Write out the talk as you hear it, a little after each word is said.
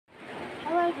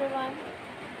everyone,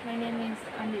 my name is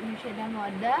Andi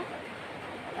Mawaddah.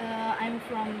 I'm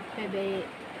from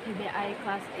PBI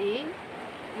Class A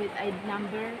with ID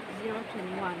number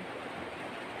 021.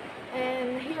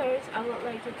 And here I would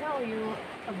like to tell you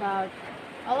about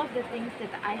all of the things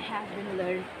that I have been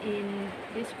learned in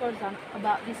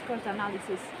about discourse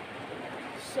analysis.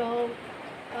 So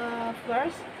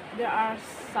first, there are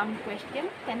some questions,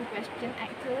 10 questions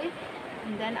actually,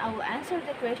 and then I will answer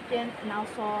the question and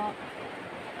also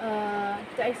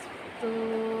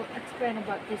to explain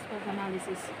about discourse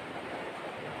analysis.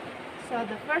 So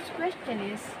the first question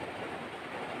is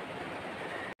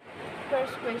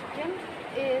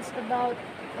about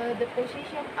the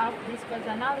position of discourse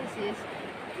analysis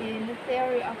in the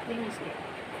theory of linguistics.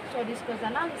 So discourse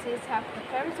analysis have a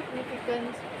very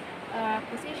significant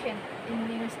position in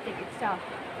linguistics itself.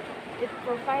 It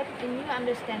provides a new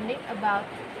understanding about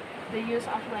the use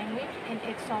of language in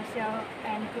its social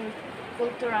and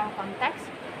cultural context,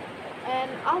 and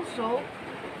also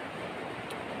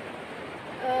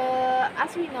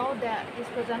as we know that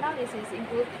discourse analysis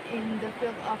includes in the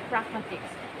field of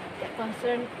pragmatics that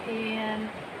concern in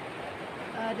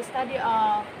the study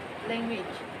of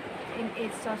language in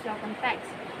its social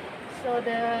context. So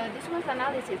the discourse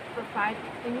analysis provides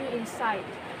a new insight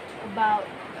about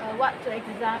what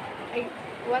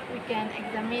we can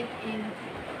examine in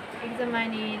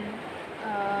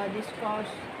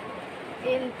discourse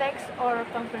in text or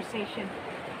conversation,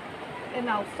 and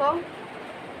also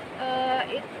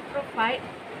it provides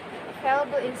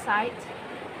valuable insight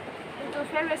into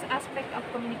various aspects of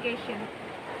communication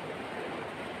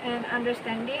and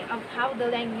understanding of how the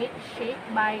language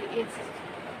shaped by its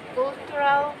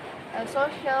cultural,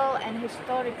 social, and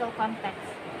historical context.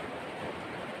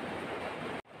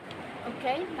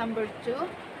 Okay, number 2.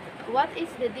 What is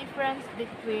the difference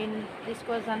between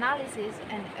discourse analysis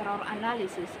and error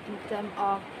analysis in terms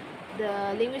of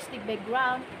the linguistic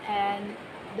background and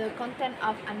the content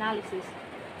of analysis?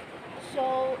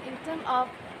 So in terms of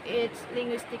its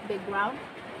linguistic background,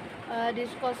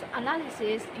 discourse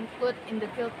analysis includes in the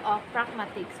field of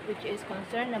pragmatics, which is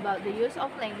concerned about the use of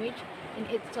language in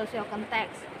its social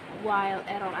context, while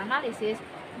error analysis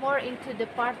more into the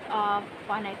part of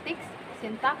phonetics,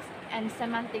 syntax, and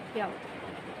semantic field.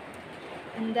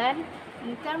 And then,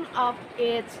 in terms of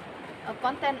its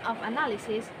content of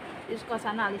analysis, discourse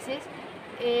analysis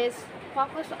is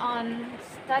focused on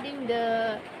studying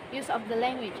the use of the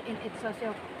language in its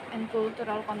social and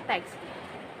cultural context.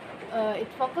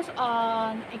 It focuses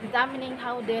on examining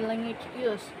how the language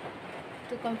used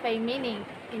to convey meaning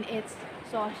in its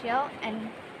social and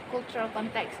cultural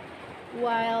context,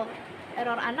 while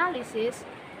error analysis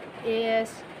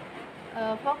is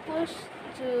focused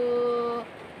to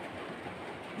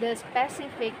the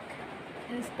specific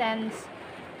instance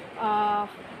of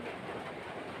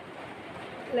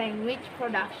language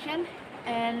production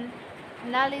and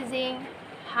analyzing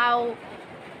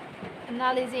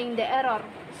the error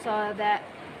so that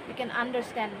we can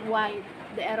understand why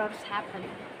the errors happen.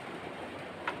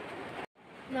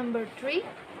 Number 3,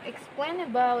 explain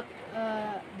about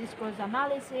discourse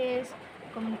analysis,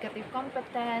 communicative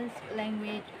competence,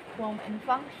 language form and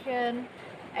function,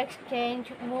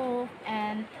 exchange, move,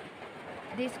 and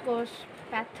discourse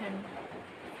pattern.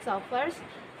 So first,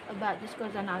 about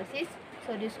discourse analysis.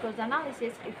 So discourse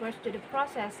analysis refers to the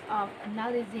process of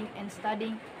analyzing and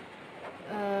studying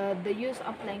the use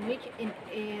of language in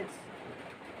its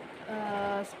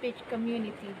speech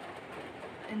community.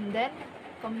 And then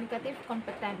communicative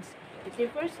competence. It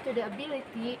refers to the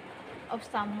ability of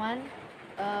someone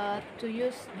to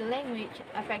use the language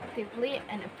effectively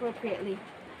and appropriately.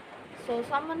 So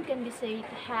someone can be said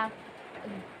to have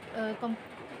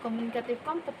communicative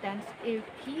competence if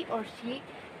he or she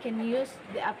can use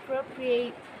the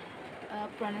appropriate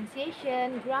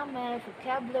pronunciation, grammar,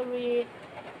 vocabulary,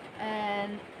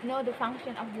 and know the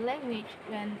function of the language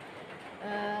when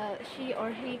she or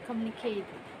he communicate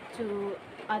to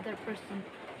other person.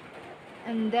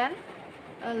 And then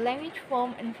language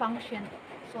form and function.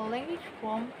 So language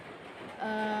form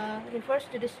refers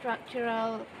to the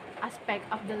structural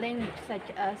aspect of the language,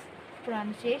 such as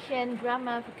pronunciation,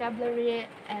 grammar, vocabulary,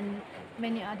 and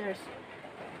many others,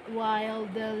 while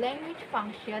the language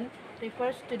function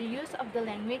refers to the use of the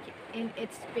language in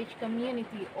its speech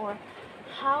community, or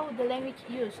how the language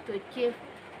used to achieve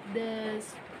the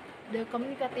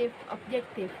communicative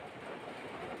objective.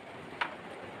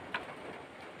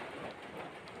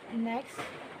 Next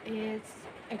is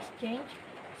exchange.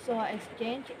 So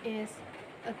exchange is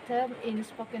a term in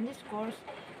spoken discourse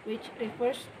which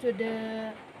refers to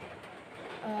the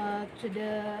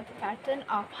pattern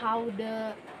of how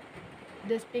the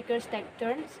the speakers take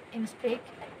turns in speak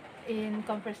in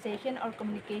conversation or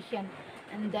communication,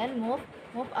 and then move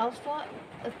also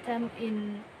a term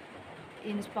in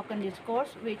spoken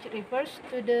discourse, which refers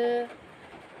to the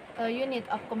unit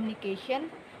of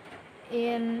communication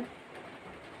in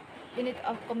unit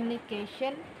of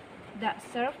communication that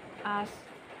serve as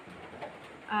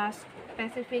a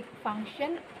specific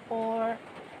function or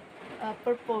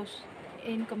purpose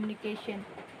in communication.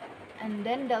 And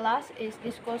then the last is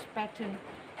discourse pattern.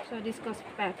 So discourse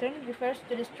pattern refers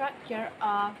to the structure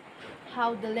of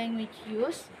how the language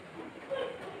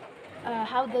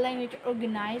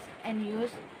organized and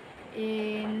used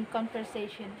in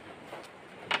conversation.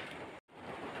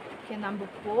 Okay, number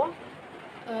 4.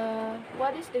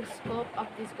 What is the scope of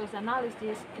discourse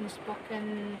analysis in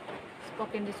spoken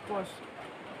discourse?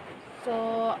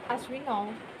 So as we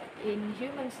know, in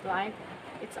human's life,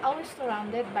 it's always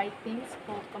surrounded by things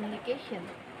called communication,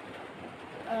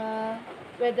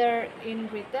 whether in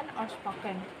written or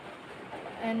spoken.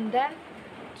 And then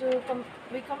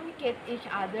we communicate each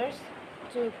others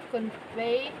to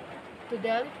convey, to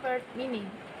deliver meaning,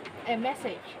 a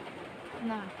message.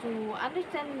 Now, to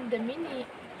understand the meaning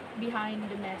behind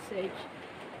the message,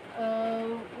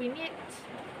 we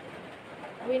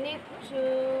need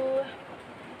to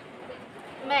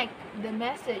make the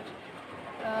message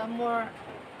more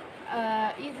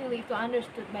easily to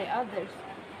understood by others.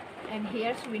 And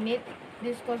here we need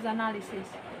discourse analysis,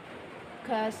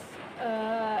 because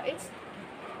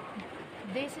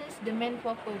this is the main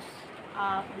focus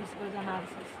of discourse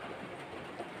analysis.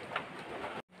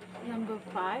 Number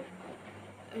 5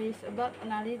 is about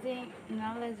analyzing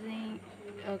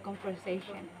a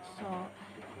conversation. So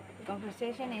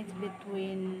conversation is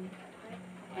between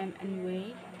M and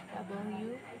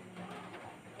W.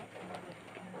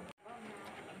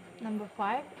 Number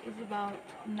 5 is about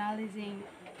analyzing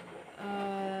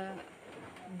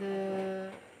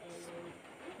the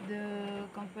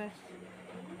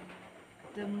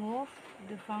move,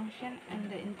 the function,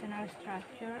 and the internal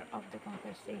structure of the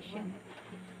conversation.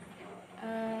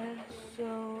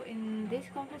 So in this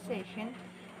conversation,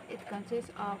 it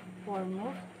consists of 4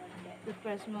 moves. The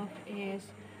first move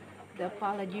is the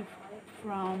apology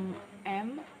from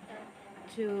M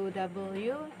to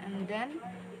W, and then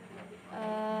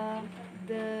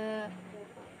the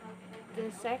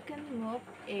second move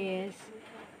is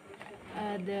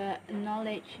the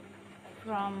knowledge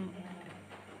from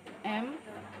M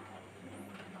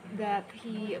that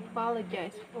he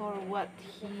apologized for what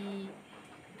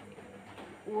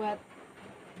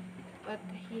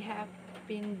he have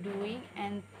been doing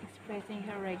and expressing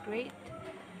her regret.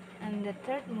 And the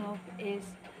third move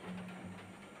is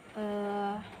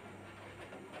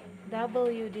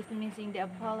W dismissing the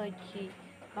apology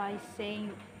by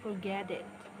saying forget it.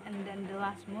 And then the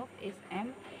last move is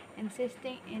M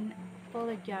insisting in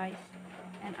apologize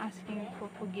and asking for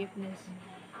forgiveness.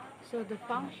 So the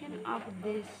function of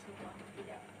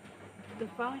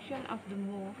the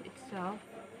move itself: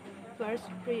 first,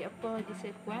 pre-apology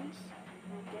sequence,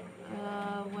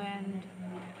 when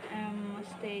M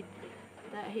states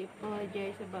that he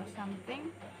apologized about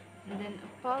something, and then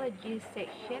apology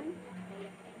section,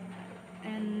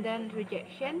 and then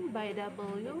rejection by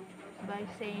W by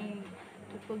saying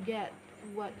to forget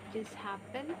what just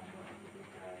happened,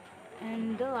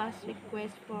 and the last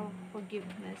request for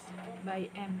forgiveness by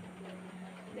M.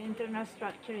 The internal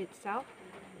structure itself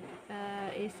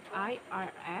is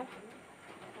IRF: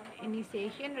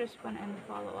 initiation, response, and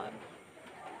follow-up.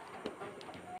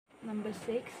 Number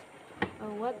 6,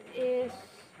 what is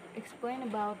explained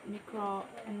about micro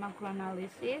and macro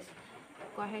analysis,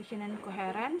 cohesion and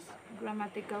coherence,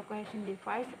 grammatical cohesion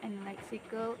device, and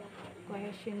lexical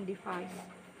cohesion device.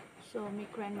 So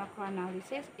micro and macro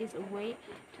analysis is a way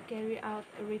to carry out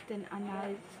a written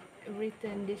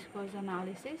discourse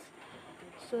analysis.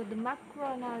 So the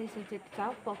macro analysis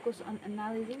itself focuses on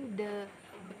analyzing the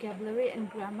vocabulary and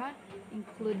grammar,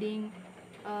 including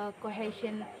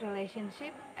cohesion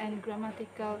relationship and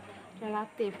grammatical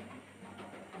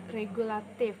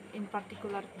regulative in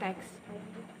particular text.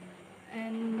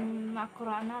 And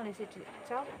macro analysis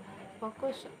itself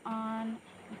focus on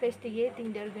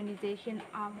investigating the organization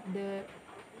of the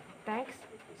text,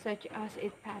 such as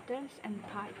its patterns and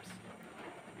types.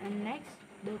 And next,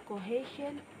 the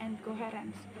cohesion and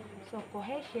coherence. So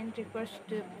cohesion refers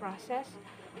to process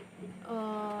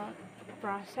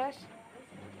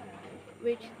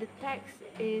which the text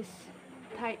is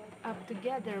tied up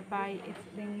together by its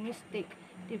linguistic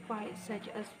device, such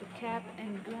as vocab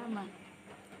and grammar.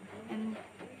 And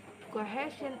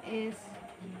cohesion is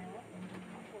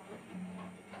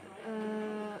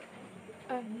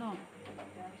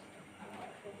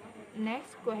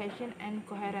Next, cohesion and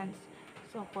coherence.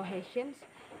 So cohesion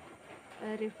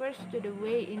refers to the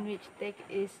way in which text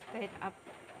is tied up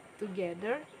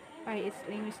together by its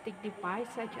linguistic device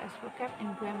such as vocab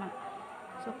and grammar.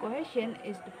 So cohesion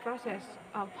is the process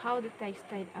of how the text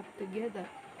tied up together,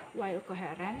 while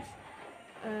coherence,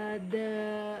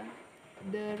 the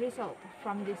result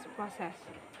from this process.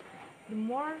 The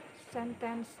more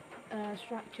sentence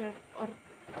structured or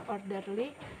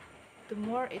orderly, the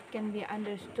more it can be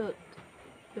understood.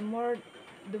 The more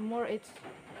it's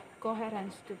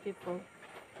coherence to people.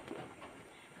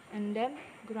 And then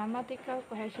grammatical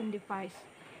cohesion device.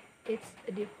 It's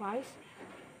a device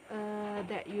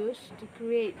that used to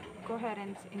create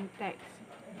coherence in text.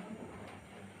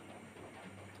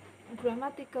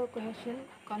 Grammatical cohesion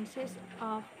consists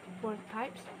of 4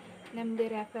 types, namely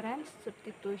reference,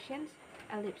 substitutions,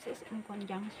 ellipsis, and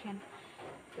conjunction.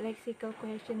 Lexical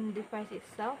cohesion device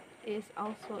itself is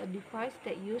also a device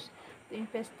that used to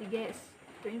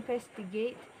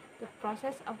investigate the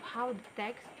process of how the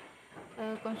text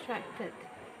constructed,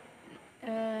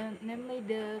 namely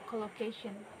the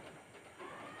collocation.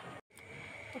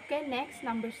 Okay, next,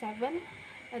 number 7.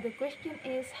 The question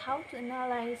is how to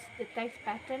analyze the text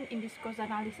pattern in discourse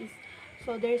analysis.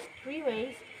 So there's 3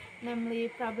 ways, namely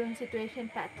problem situation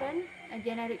pattern, a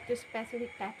generic to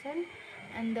specific pattern,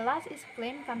 and the last is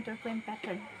claim counterclaim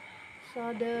pattern.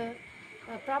 So the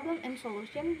problem and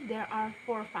solution, there are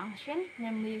 4 functions,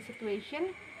 namely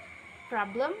situation,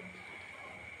 problem,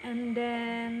 and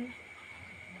then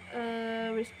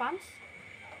response,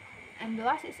 and the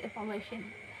last is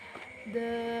evaluation.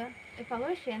 The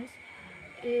evaluations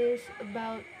is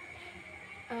about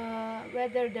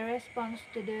whether the response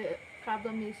to the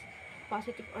problem is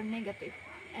positive or negative,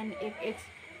 and if it's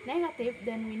negative,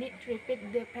 then we need to repeat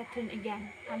the pattern again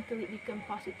until it becomes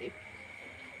positive.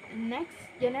 And next,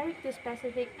 generic to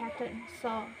specific pattern.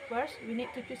 So first we need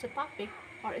to choose a topic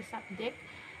or a subject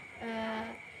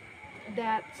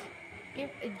that give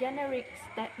a generic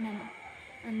statement,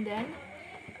 and then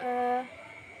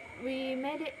we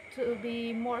made it to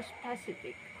be more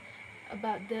specific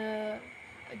about the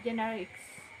generic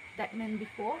statement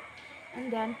before,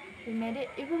 and then we made it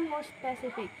even more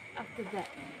specific after that,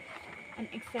 and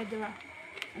etc.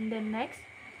 And then next,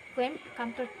 claim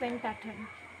counterclaim pattern.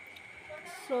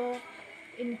 So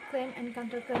in claim and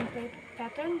counterclaim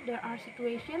pattern, there are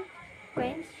situation,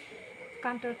 claims,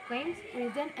 counterclaims,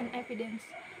 reason, and evidence.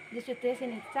 The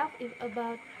situation itself is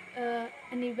about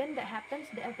an event that happens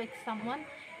that affects someone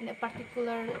in a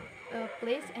particular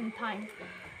place and time.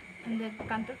 And the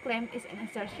counterclaim is an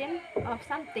assertion of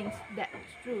something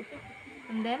that's true.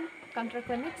 And then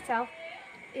counterclaim itself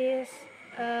is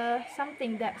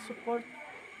something that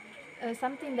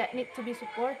needs to be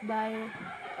supported by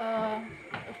a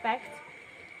fact,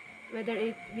 whether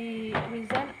it be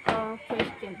reason or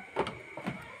question.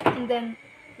 And then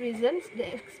reasons,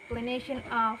 the explanation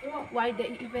of why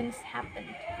the events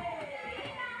happened.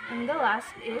 And the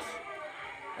last is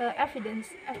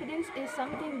evidence. Evidence is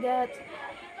something that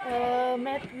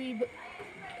makes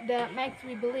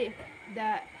we believe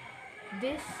that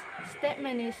this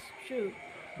statement is true.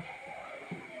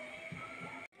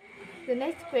 The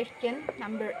next question,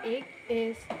 number 8,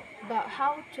 is about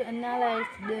how to analyze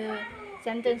the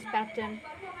sentence pattern.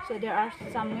 So there are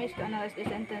some ways to analyze the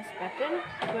sentence pattern.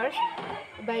 First,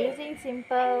 by using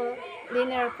simple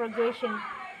linear progression.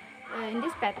 In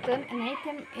this pattern, an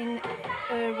item in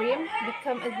a rhyme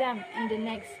becomes a them in the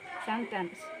next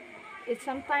sentence. It's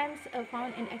sometimes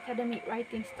found in academic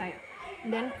writing style.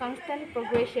 And then constant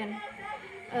progression.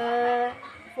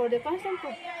 For the constant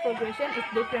progression,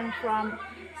 it's different from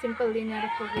simple linear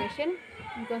progression.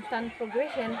 In constant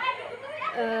progression,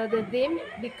 the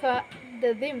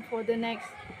theme for the next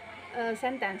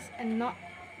sentence and not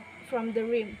from the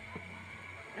rhyme.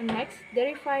 And next,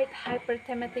 derivative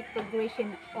hyperthematic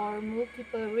progression or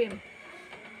multiple rhyme.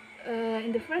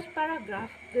 In the first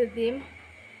paragraph, the theme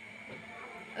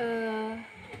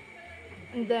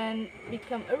and then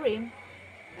become a rhyme,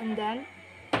 and then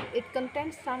it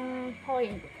contains some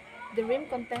point. The rhyme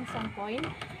contains some point,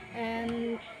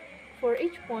 and for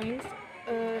each point,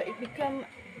 it becomes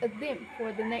a theme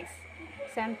for the next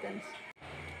sentence.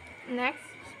 Next,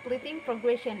 splitting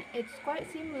progression. It's quite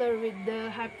similar with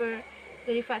the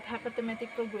derivative hyperthematic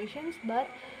progressions, but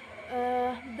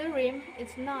the rhyme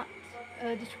is not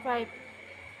described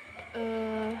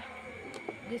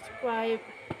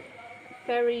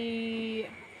very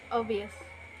obvious.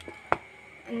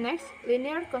 Next,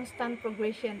 linear constant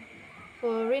progression.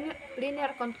 For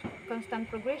linear constant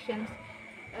progressions,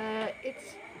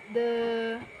 it's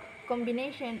the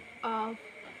combination of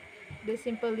the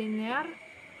simple linear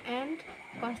and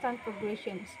constant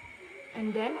progressions.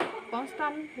 And then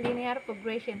constant linear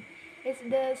progression is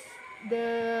the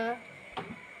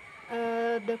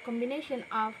combination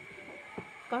of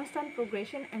constant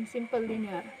progression and simple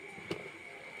linear.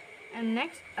 And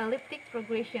next, elliptic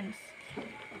progressions.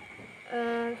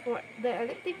 For the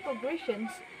elliptic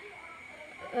progressions,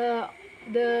 the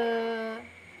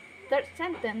third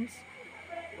sentence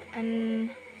and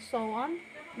so on,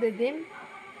 the theme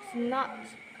is not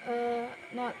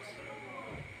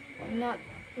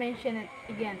mentioned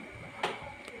again.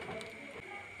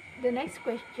 The next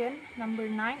question, number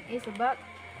 9, is about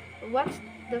what's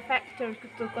the factor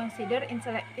to consider in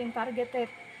selecting targeted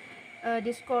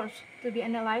discourse to be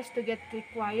analyzed to get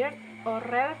required or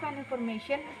relevant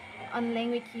information on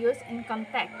language use in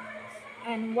context,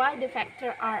 and why the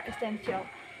factors are essential.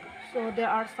 So there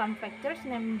are some factors,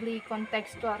 namely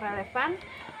contextual relevance,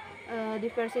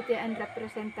 diversity and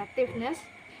representativeness,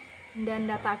 then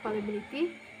data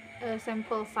availability,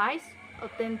 sample size,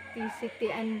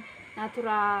 authenticity and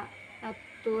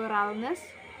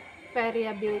naturalness,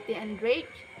 variability and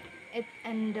range,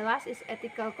 and the last is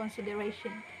ethical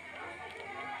consideration.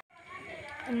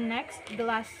 And next, the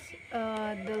last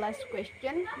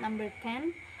question, number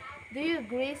 10. Do you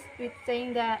agree with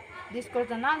saying that discourse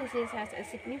analysis has a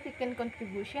significant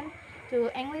contribution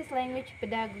to English language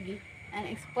pedagogy, and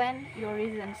explain your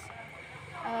reasons?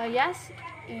 Yes,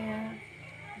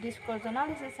 discourse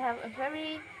analysis have a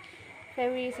very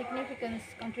significant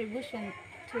contribution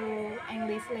to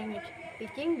English language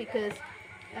teaching, because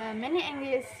many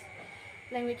English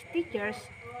language teachers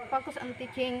focus on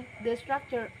teaching the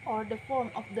structure or the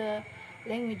form of the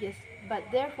languages, but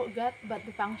they forgot about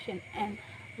the function. And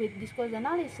with discourse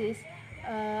analysis,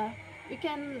 we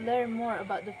can learn more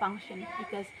about the function,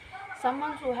 because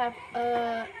someone who have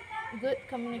a good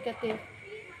communicative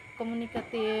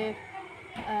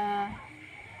uh,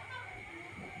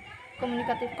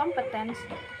 communicative competence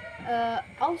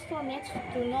also needs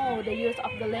to know the use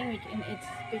of the language in its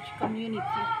speech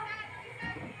community.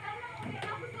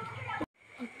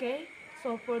 Okay,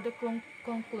 so for the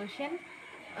conclusion,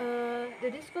 the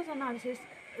discourse analysis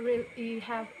really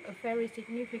have a very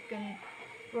significant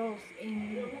role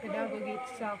in pedagogy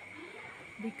itself,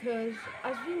 because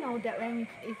as we know that language,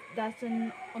 it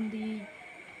doesn't only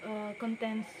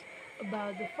contains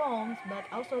about the forms but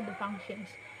also the functions.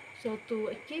 So to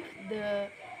achieve the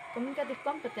communicative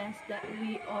competence that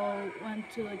we all want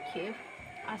to achieve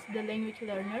as the language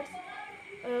learners,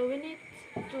 we need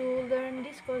to learn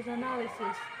discourse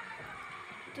analysis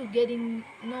to getting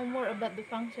know more about the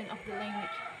function of the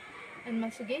language. And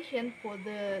my suggestion for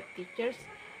the teachers,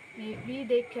 maybe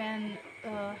they can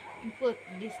include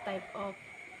this type of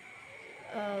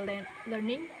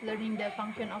learning the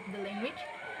function of the language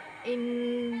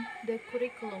in the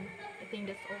curriculum. I think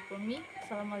that's all for me.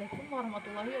 Assalamualaikum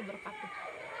warahmatullahi wabarakatuh.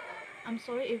 I'm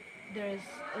sorry if there's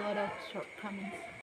a lot of shortcomings.